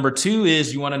criteria. Number 2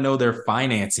 is you want to know their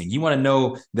financing. You want to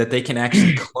know that they can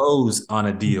actually close on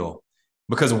a deal,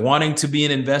 because wanting to be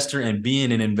an investor and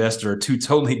being an investor are 2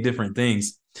 totally different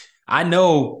things. I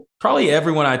know probably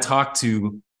everyone I talk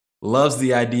to loves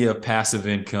the idea of passive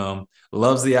income,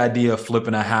 loves the idea of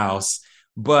flipping a house,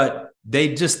 but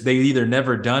they either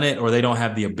never done it or they don't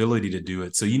have the ability to do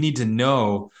it. So you need to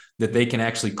know that they can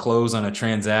actually close on a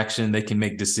transaction, they can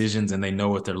make decisions, and they know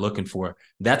what they're looking for.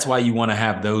 That's why you want to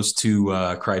have those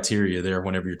 2 criteria there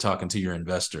whenever you're talking to your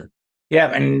investor.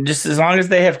 Yeah. And just as long as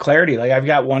they have clarity, like I've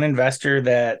got one investor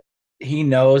that he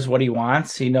knows what he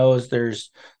wants. He knows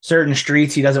there's certain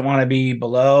streets he doesn't want to be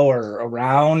below or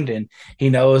around, and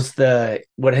he knows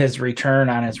what his return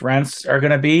on his rents are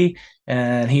going to be.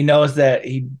 And he knows that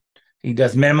he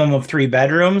does minimum of 3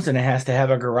 bedrooms, and it has to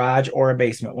have a garage or a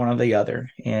basement, one or the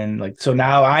other. And so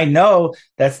now I know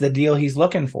that's the deal he's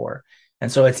looking for.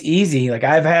 And so it's easy. Like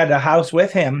I've had a house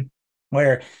with him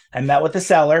where I met with the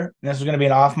seller. This was going to be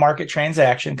an off-market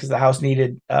transaction because the house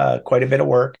needed quite a bit of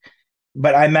work.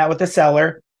 But I met with the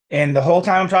seller, and the whole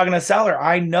time I'm talking to the seller,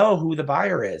 I know who the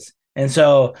buyer is. And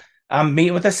so I'm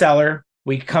meeting with the seller.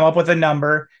 We come up with a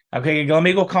number. Okay, let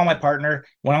me go call my partner.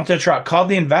 Went out to the truck, called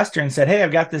the investor and said, hey,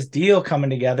 I've got this deal coming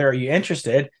together. Are you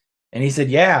interested? And he said,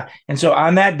 yeah. And so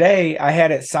on that day, I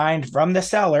had it signed from the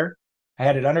seller. I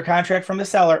had it under contract from the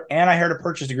seller, and I had a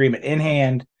purchase agreement in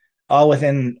hand all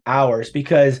within hours,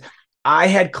 because I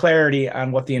had clarity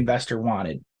on what the investor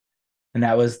wanted. And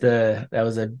that was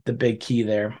the big key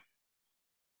there.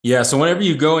 Yeah. So whenever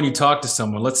you go and you talk to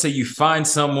someone, let's say you find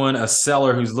a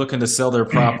seller who's looking to sell their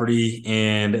property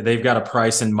and they've got a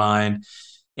price in mind,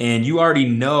 and you already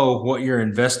know what your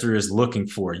investor is looking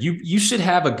for. You should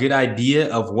have a good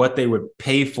idea of what they would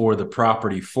pay for the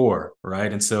property for,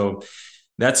 right? And so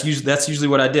that's usually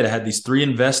what I did. I had these 3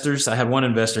 investors. I had one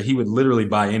investor, he would literally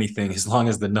buy anything as long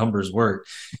as the numbers worked.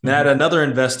 And I had another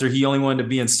investor, he only wanted to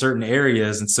be in certain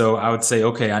areas. And so I would say,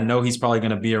 okay, I know he's probably going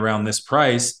to be around this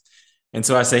price. And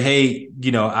so I say, hey,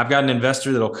 I've got an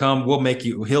investor that'll come.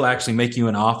 He'll actually make you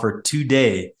an offer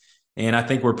today. And I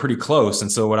think we're pretty close.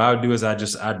 And so what I would do is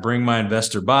I'd bring my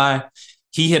investor by.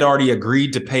 He had already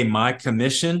agreed to pay my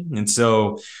commission. And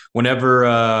so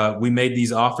whenever we made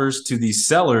these offers to these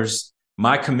sellers,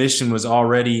 my commission was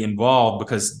already involved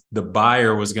because the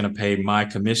buyer was going to pay my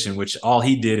commission, which all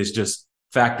he did is just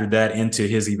factor that into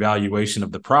his evaluation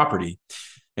of the property.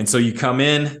 And so you come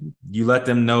in, you let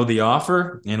them know the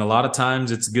offer, and a lot of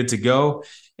times it's good to go.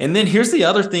 And then here's the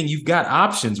other thing, you've got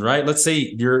options, right? Let's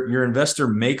say your investor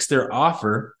makes their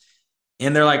offer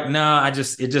and they're like, nah, it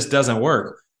just doesn't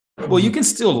work. Well, you can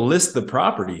still list the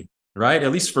property, right?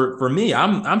 At least for me,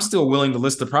 I'm still willing to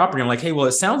list the property. I'm like, hey, well,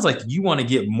 it sounds like you want to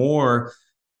get more,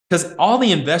 because all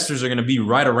the investors are going to be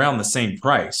right around the same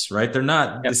price, right? They're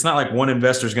not, It's not like one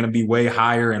investor is going to be way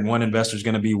higher and one investor is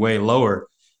going to be way lower.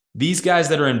 These guys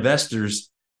that are investors,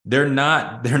 they're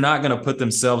not going to put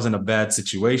themselves in a bad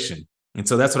situation. And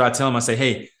so that's what I tell them. I say,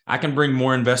 hey, I can bring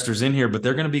more investors in here, but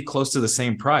they're going to be close to the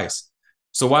same price.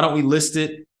 So why don't we list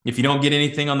it? If you don't get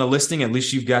anything on the listing, at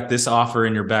least you've got this offer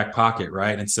in your back pocket,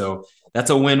 right? And so that's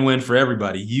a win-win for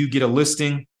everybody. You get a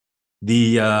listing,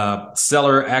 the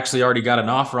seller actually already got an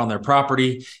offer on their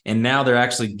property, and now they're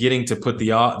actually getting to put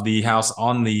the house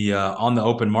on the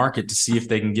open market to see if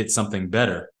they can get something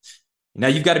better. Now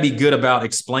you've got to be good about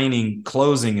explaining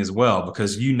closing as well,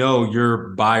 because your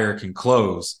buyer can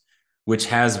close, which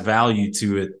has value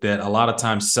to it that a lot of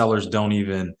times sellers don't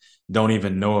even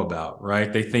know about,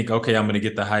 right? They think, okay, I'm going to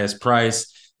get the highest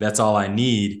price. That's all I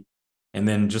need. And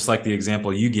then just like the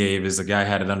example you gave is a guy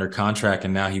had it under contract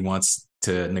and now he wants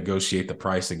to negotiate the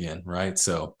price again, right?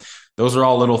 So those are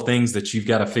all little things that you've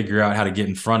got to figure out how to get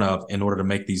in front of in order to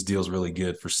make these deals really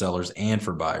good for sellers and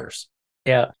for buyers.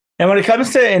 Yeah. And when it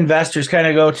comes to investors, kind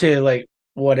of go to like,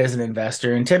 what is an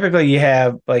investor? And typically you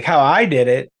have like how I did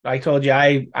it. I told you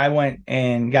I went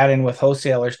and got in with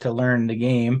wholesalers to learn the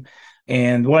game.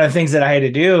 And one of the things that I had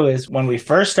to do is when we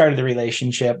first started the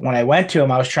relationship, when I went to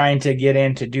them, I was trying to get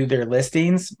in to do their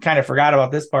listings. Kind of forgot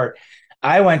about this part.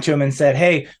 I went to him and said,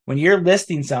 hey, when you're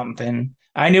listing something,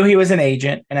 I knew he was an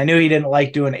agent and I knew he didn't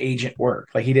like doing agent work.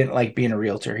 Like he didn't like being a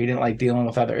realtor. He didn't like dealing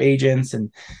with other agents.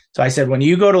 And so I said, when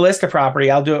you go to list a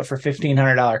property, I'll do it for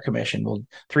 $1,500 commission. Well,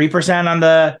 3% on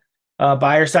the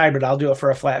buyer side, but I'll do it for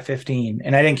a flat 15.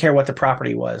 And I didn't care what the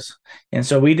property was. And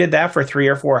so we did that for 3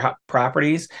 or 4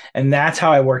 properties. And that's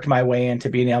how I worked my way into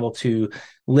being able to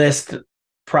list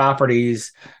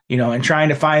properties, and trying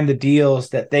to find the deals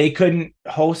that they couldn't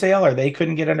wholesale or they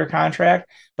couldn't get under contract,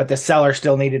 but the seller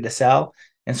still needed to sell.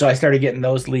 And so I started getting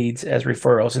those leads as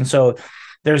referrals. And so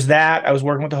there's that. I was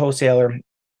working with the wholesaler.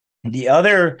 The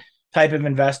other type of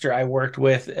investor I worked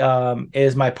with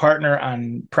is my partner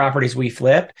on properties we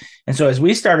flip. And so as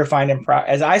I started finding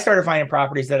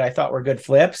properties that I thought were good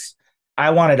flips,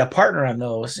 I wanted a partner on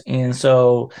those. And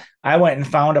so I went and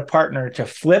found a partner to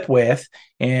flip with.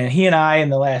 And he and I, in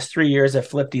the last 3 years, have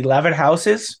flipped 11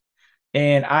 houses.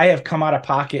 And I have come out of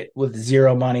pocket with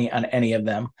zero money on any of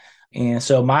them. And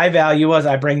so my value was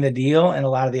I bring the deal and a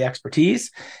lot of the expertise.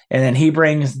 And then he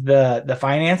brings the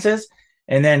finances.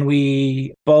 And then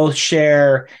we both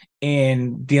share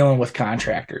in dealing with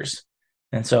contractors.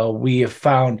 And so I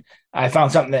found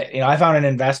something that, I found an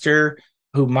investor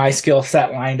who my skill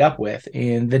set lined up with.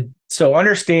 So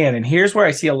understand, and here's where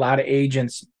I see a lot of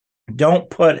agents don't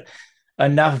put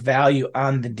enough value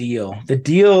on the deal. The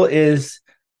deal is,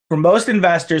 for most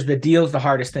investors, the deal is the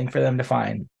hardest thing for them to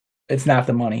find. It's not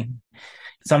the money.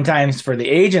 Sometimes for the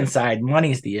agent side,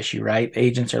 money is the issue, right?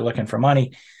 Agents are looking for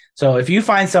money. So if you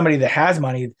find somebody that has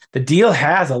money, the deal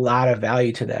has a lot of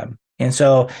value to them. And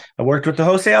so I worked with the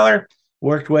wholesaler,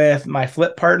 worked with my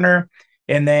flip partner,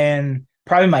 and then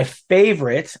probably my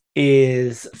favorite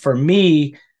is, for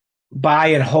me, buy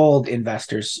and hold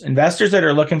investors that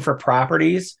are looking for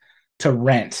properties to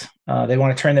rent. They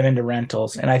want to turn them into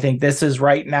rentals. And I think this is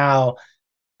right now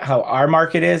how our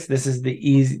market is.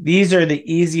 These are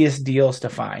the easiest deals to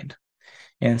find.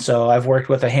 And so I've worked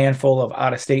with a handful of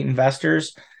out-of-state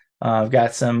investors. I've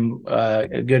got a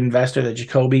good investor that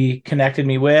Jacoby connected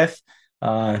me with.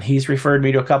 He's referred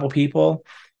me to a couple people.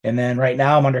 And then right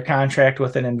now I'm under contract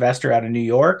with an investor out of New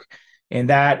York. And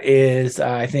that is,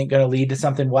 I think, going to lead to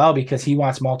something well, because he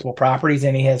wants multiple properties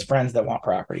and he has friends that want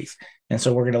properties. And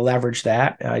so we're going to leverage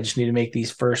that. I just need to make these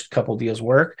first couple deals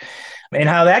work. And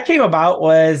how that came about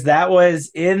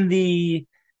was in the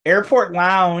airport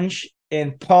lounge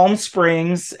in Palm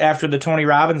Springs after the Tony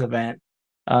Robbins event.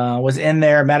 Was in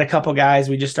there, met a couple guys.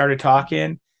 We just started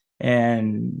talking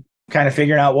and kind of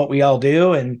figuring out what we all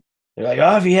do. And they're like,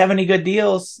 oh, if you have any good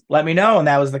deals, let me know. And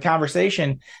that was the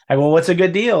conversation. I go, well, what's a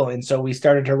good deal? And so we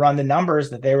started to run the numbers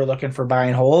that they were looking for buy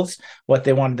and holds, what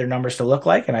they wanted their numbers to look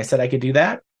like. And I said I could do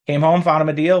that. Came home, found them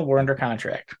a deal. We're under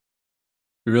contract.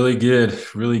 Really good.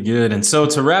 Really good. And so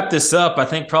to wrap this up, I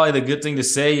think probably the good thing to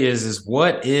say is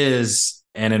what is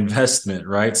an investment,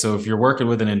 right? So if you're working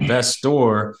with an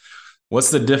investor,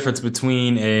 what's the difference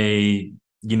between a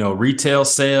retail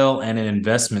sale and an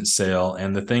investment sale?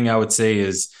 And the thing I would say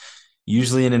is,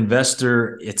 usually an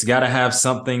investor, it's got to have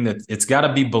something that it's got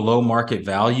to be below market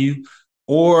value,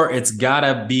 or it's got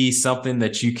to be something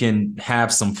that you can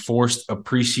have some forced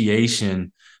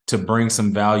appreciation to bring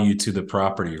some value to the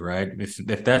property, right?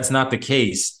 If that's not the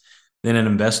case, then an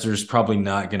investor is probably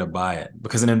not going to buy it,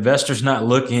 because an investor's not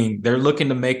looking, they're looking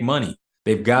to make money.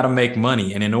 They've got to make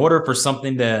money. And in order for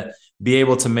something to be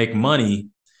able to make money,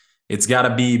 it's got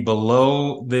to be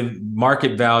below the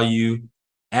market value,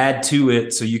 add to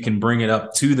it so you can bring it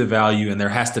up to the value, and there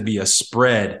has to be a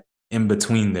spread in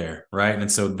between there, right? And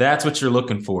so that's what you're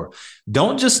looking for.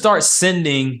 Don't just start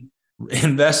sending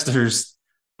investors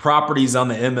properties on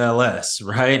the MLS,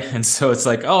 right? And so it's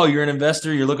like, oh, you're an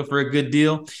investor, you're looking for a good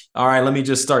deal. All right, let me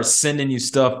just start sending you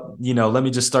stuff, let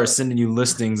me just start sending you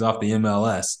listings off the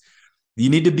MLS. You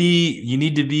need to do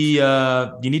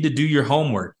your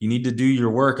homework. You need to do your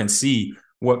work and see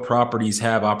what properties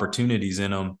have opportunities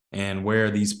in them and where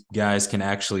these guys can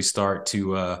actually start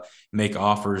to make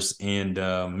offers and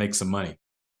make some money.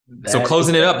 So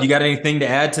closing it up, you got anything to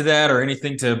add to that or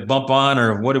anything to bump on,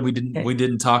 or what did we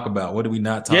didn't talk about? What did we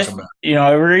not talk about?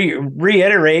 I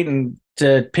reiterate and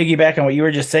to piggyback on what you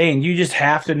were just saying, you just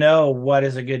have to know what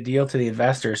is a good deal to the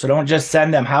investor. So don't just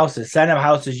send them houses. Send them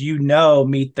houses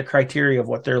meet the criteria of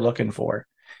what they're looking for.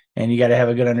 And you got to have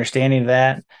a good understanding of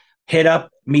that. Hit up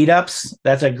meetups.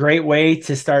 That's a great way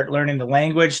to start learning the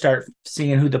language, start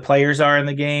seeing who the players are in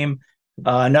the game.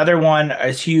 Another one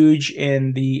is huge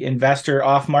in the investor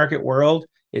off-market world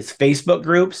is Facebook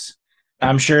groups.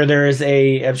 I'm sure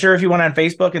if you went on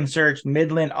Facebook and searched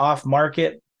Midland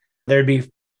off-market, there'd be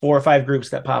 4 or 5 groups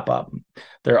that pop up.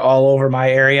 They're all over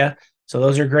my area. So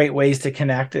those are great ways to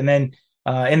connect. And then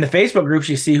in the Facebook groups,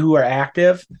 you see who are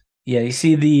active. Yeah, you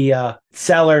see the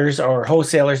sellers or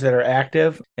wholesalers that are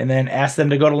active, and then ask them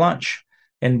to go to lunch.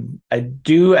 And I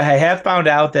have found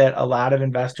out that a lot of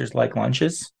investors like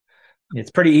lunches. It's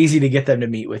pretty easy to get them to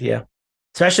meet with you,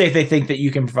 especially if they think that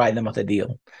you can provide them with a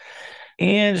deal.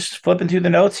 And just flipping through the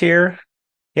notes here.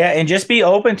 Yeah, and just be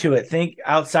open to it. Think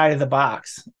outside of the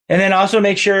box. And then also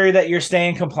make sure that you're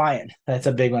staying compliant. That's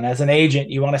a big one. As an agent,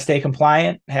 you want to stay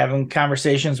compliant, having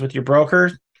conversations with your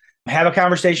broker. Have a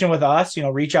conversation with us,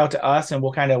 reach out to us and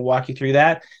we'll kind of walk you through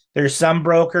that. There's some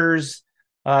brokers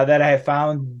that I have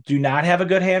found do not have a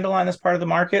good handle on this part of the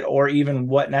market or even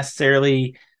what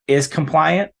necessarily is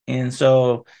compliant. And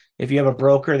so if you have a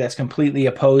broker that's completely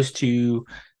opposed to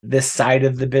this side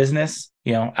of the business,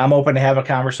 I'm open to have a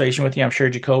conversation with you. I'm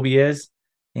sure Jacoby is,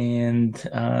 and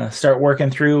start working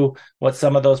through what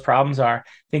some of those problems are.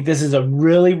 I think this is a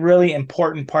really, really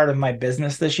important part of my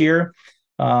business this year.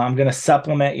 I'm going to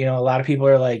supplement, a lot of people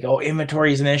are like, oh,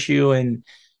 inventory is an issue. And,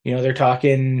 they're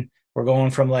talking, we're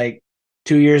going from like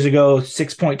 2 years ago,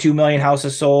 6.2 million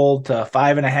houses sold to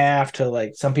 5.5 to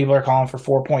like some people are calling for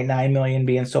 4.9 million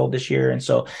being sold this year. And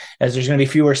so as there's going to be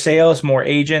fewer sales, more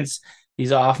agents,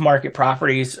 these off-market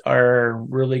properties are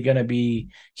really going to be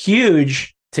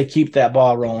huge to keep that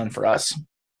ball rolling for us.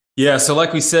 Yeah. So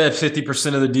like we said,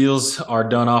 50% of the deals are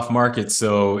done off market.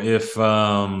 So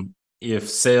if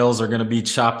sales are going to be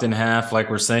chopped in half, like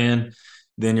we're saying,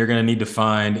 then you're going to need to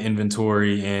find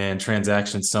inventory and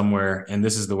transactions somewhere. And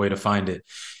this is the way to find it.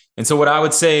 And so what I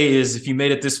would say is if you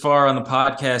made it this far on the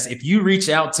podcast, if you reach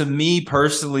out to me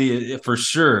personally, for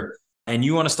sure, and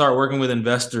you want to start working with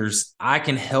investors, I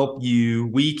can help you.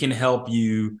 We can help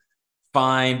you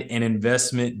find an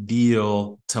investment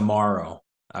deal tomorrow.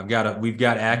 We've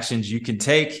got actions you can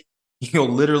take. You'll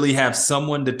literally have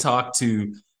someone to talk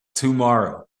to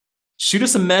tomorrow. Shoot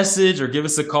us a message or give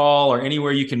us a call or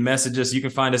anywhere you can message us. You can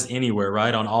find us anywhere,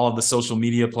 right? On all of the social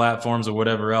media platforms or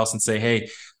whatever else and say, hey,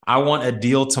 I want a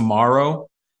deal tomorrow.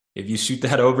 If you shoot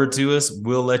that over to us,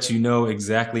 we'll let you know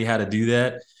exactly how to do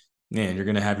that. Man, you're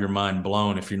going to have your mind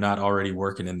blown if you're not already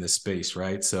working in this space,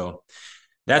 right? So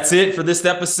that's it for this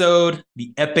episode,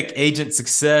 the Epic Agent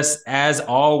Success. As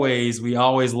always, we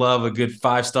always love a good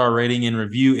 5-star rating and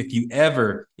review.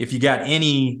 If you got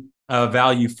any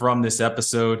value from this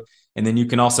episode. And then you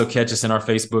can also catch us in our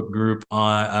Facebook group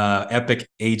on Epic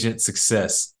Agent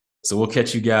Success. So we'll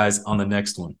catch you guys on the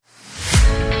next one.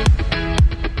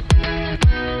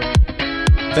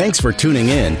 Thanks for tuning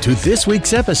in to this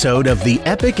week's episode of the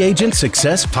Epic Agent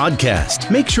Success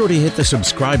Podcast. Make sure to hit the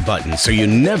subscribe button so you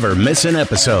never miss an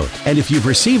episode. And if you've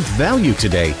received value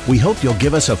today, we hope you'll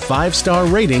give us a 5-star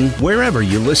rating wherever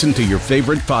you listen to your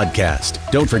favorite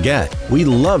podcast. Don't forget, we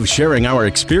love sharing our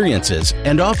experiences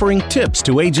and offering tips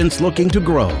to agents looking to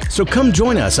grow. So come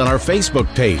join us on our Facebook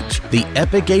page, the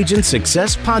Epic Agent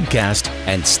Success Podcast,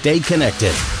 and stay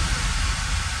connected.